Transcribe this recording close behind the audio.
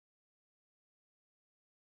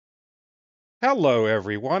Hello,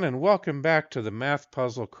 everyone, and welcome back to the Math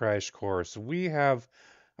Puzzle Crash Course. We have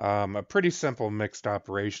a pretty simple mixed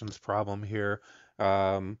operations problem here.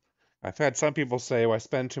 Um, I've had some people say, "Well, I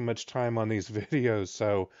spend too much time on these videos."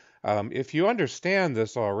 So, if you understand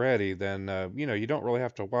this already, then you don't really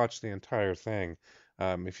have to watch the entire thing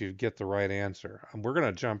if you get the right answer. We're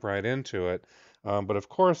going to jump right into it. But of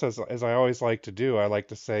course, as I always like to do, I like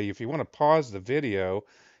to say, if you want to pause the video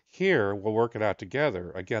here, we'll work it out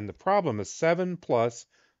together. Again, the problem is 7 plus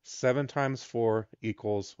 7 times 4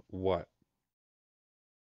 equals what?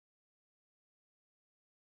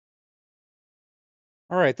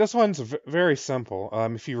 All right, this one's very simple.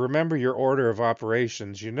 If you remember your order of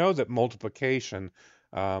operations, you know that multiplication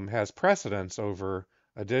has precedence over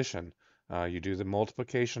addition. You do the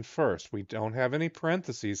multiplication first. We don't have any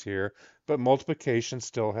parentheses here, but multiplication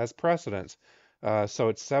still has precedence. So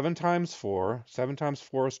it's 7 times 4. 7 times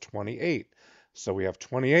 4 is 28. So we have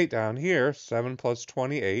 28 down here. 7 plus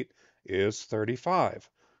 28 is 35.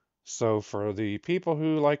 So for the people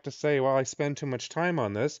who like to say, well, I spend too much time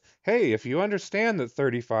on this, hey, if you understand that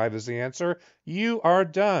 35 is the answer, you are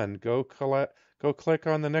done. Go click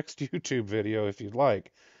on the next YouTube video if you'd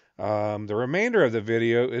like. The remainder of the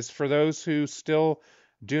video is for those who still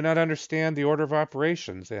do not understand the order of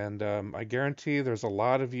operations, and I guarantee there's a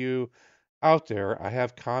lot of you out there. I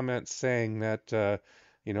have comments saying that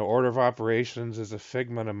order of operations is a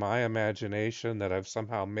figment of my imagination, that I've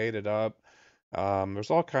somehow made it up. There's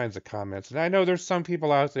all kinds of comments, and I know there's some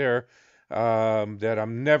people out there that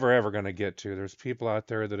I'm never ever going to get to. There's people out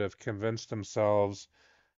there that have convinced themselves,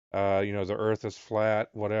 the Earth is flat,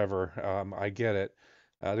 whatever. I get it.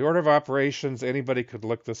 The order of operations, anybody could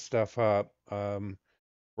look this stuff up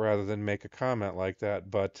rather than make a comment like that.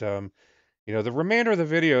 But the remainder of the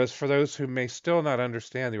video is for those who may still not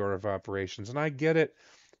understand the order of operations, and I get it.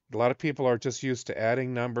 A lot of people are just used to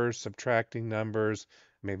adding numbers, subtracting numbers,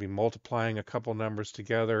 maybe multiplying a couple numbers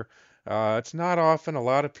together. It's not often. A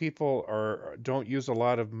lot of people don't use a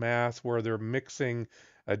lot of math where they're mixing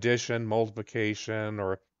addition, multiplication,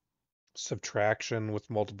 or subtraction with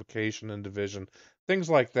multiplication and division, things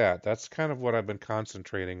like that. That's kind of what I've been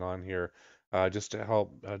concentrating on here, just to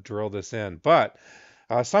help drill this in. But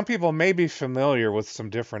some people may be familiar with some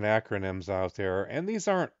different acronyms out there, and these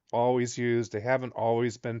aren't always used. They haven't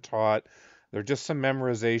always been taught. They're just some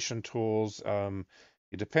memorization tools.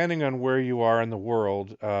 Depending on where you are in the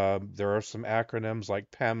world, there are some acronyms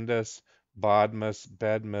like PEMDAS, BODMAS,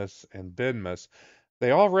 BEDMAS, and BIDMAS.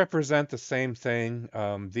 They all represent the same thing.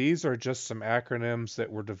 These are just some acronyms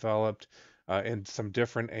that were developed in some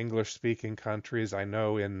different English-speaking countries. I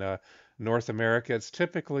know in North America, it's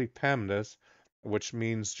typically PEMDAS, which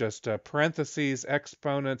means just parentheses,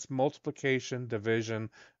 exponents, multiplication, division,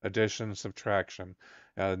 addition, subtraction.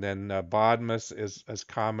 And then BODMAS is as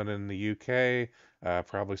common in the UK,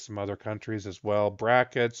 probably some other countries as well.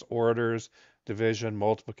 Brackets, orders, division,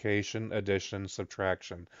 multiplication, addition,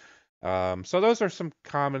 subtraction. So those are some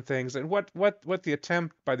common things. And what the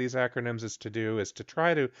attempt by these acronyms is to do is to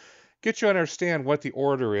try to get you to understand what the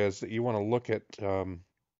order is that you want to look at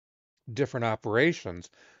different operations.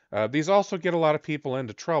 These also get a lot of people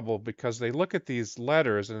into trouble because they look at these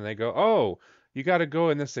letters and they go, "Oh, you got to go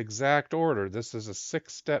in this exact order. This is a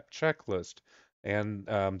six-step checklist," and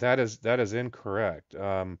that is incorrect.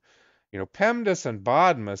 PEMDAS and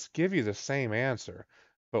BODMAS give you the same answer,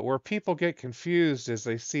 but where people get confused is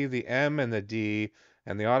they see the M and the D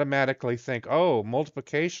and they automatically think, oh,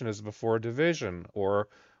 multiplication is before division. Or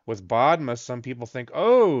with BODMAS, some people think,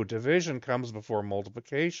 oh, division comes before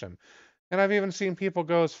multiplication. And I've even seen people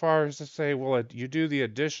go as far as to say, well, you do the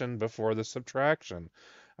addition before the subtraction.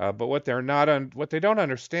 But what they don't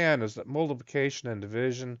understand is that multiplication and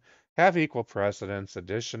division have equal precedence.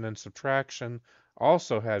 Addition and subtraction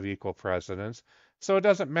also have equal precedence. So it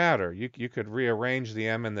doesn't matter. You could rearrange the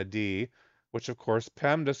M and the D, which of course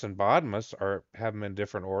PEMDAS and BODMAS have them in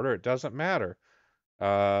different order. It doesn't matter.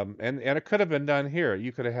 And it could have been done here.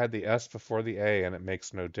 You could have had the S before the A, and it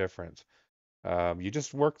makes no difference. You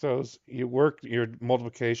just you work your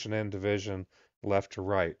multiplication and division left to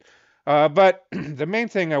right. But the main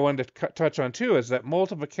thing I wanted to touch on too is that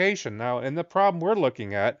multiplication. Now, in the problem we're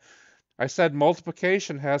looking at, I said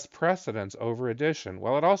multiplication has precedence over addition.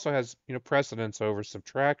 Well, it also has, precedence over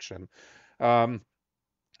subtraction. Um,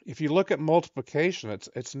 if you look at multiplication,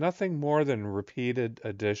 it's nothing more than repeated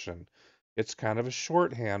addition. It's kind of a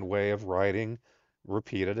shorthand way of writing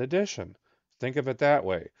repeated addition. Think of it that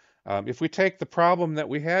way. If we take the problem that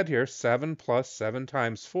we had here, 7 plus 7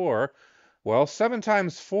 times 4, well, 7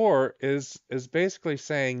 times 4 is basically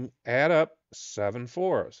saying add up 7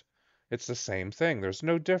 fours. It's the same thing. There's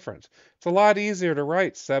no difference. It's a lot easier to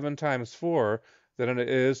write 7 times 4 than it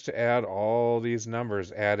is to add all these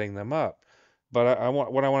numbers, adding them up. But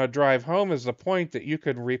what I want to drive home is the point that you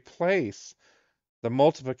could replace the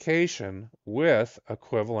multiplication with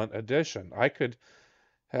equivalent addition. I could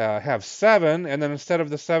have 7, and then instead of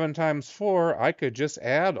the 7 times 4, I could just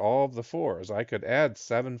add all of the 4s. I could add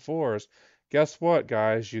 7 4s. Guess what,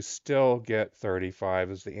 guys? You still get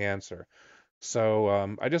 35 as the answer.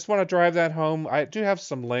 So I just want to drive that home. I do have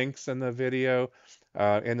some links in the video,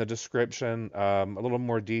 in the description, a little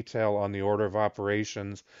more detail on the order of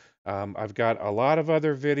operations. I've got a lot of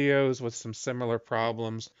other videos with some similar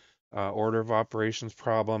problems, order of operations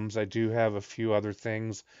problems. I do have a few other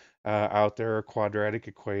things out there, quadratic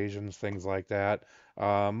equations, things like that.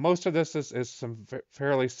 Most of this is some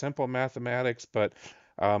fairly simple mathematics, but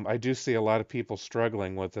I do see a lot of people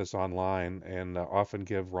struggling with this online and often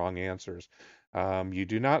give wrong answers. You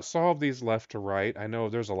do not solve these left to right. I know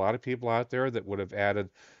there's a lot of people out there that would have added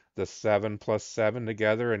the 7 plus 7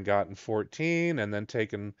 together and gotten 14 and then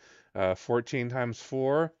taken 14 times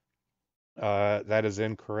 4. That is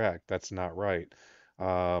incorrect. That's not right.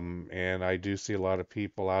 And I do see a lot of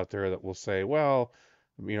people out there that will say, well,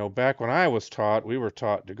 back when I was taught, we were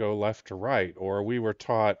taught to go left to right, or we were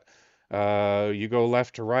taught you go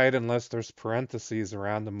left to right unless there's parentheses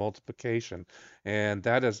around the multiplication. And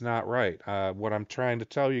that is not right. What I'm trying to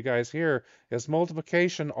tell you guys here is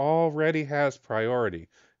multiplication already has priority.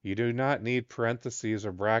 You do not need parentheses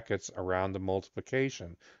or brackets around the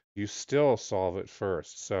multiplication. You still solve it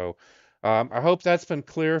first. So I hope that's been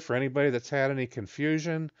clear for anybody that's had any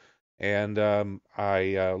confusion. And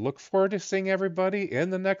I look forward to seeing everybody in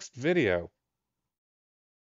the next video.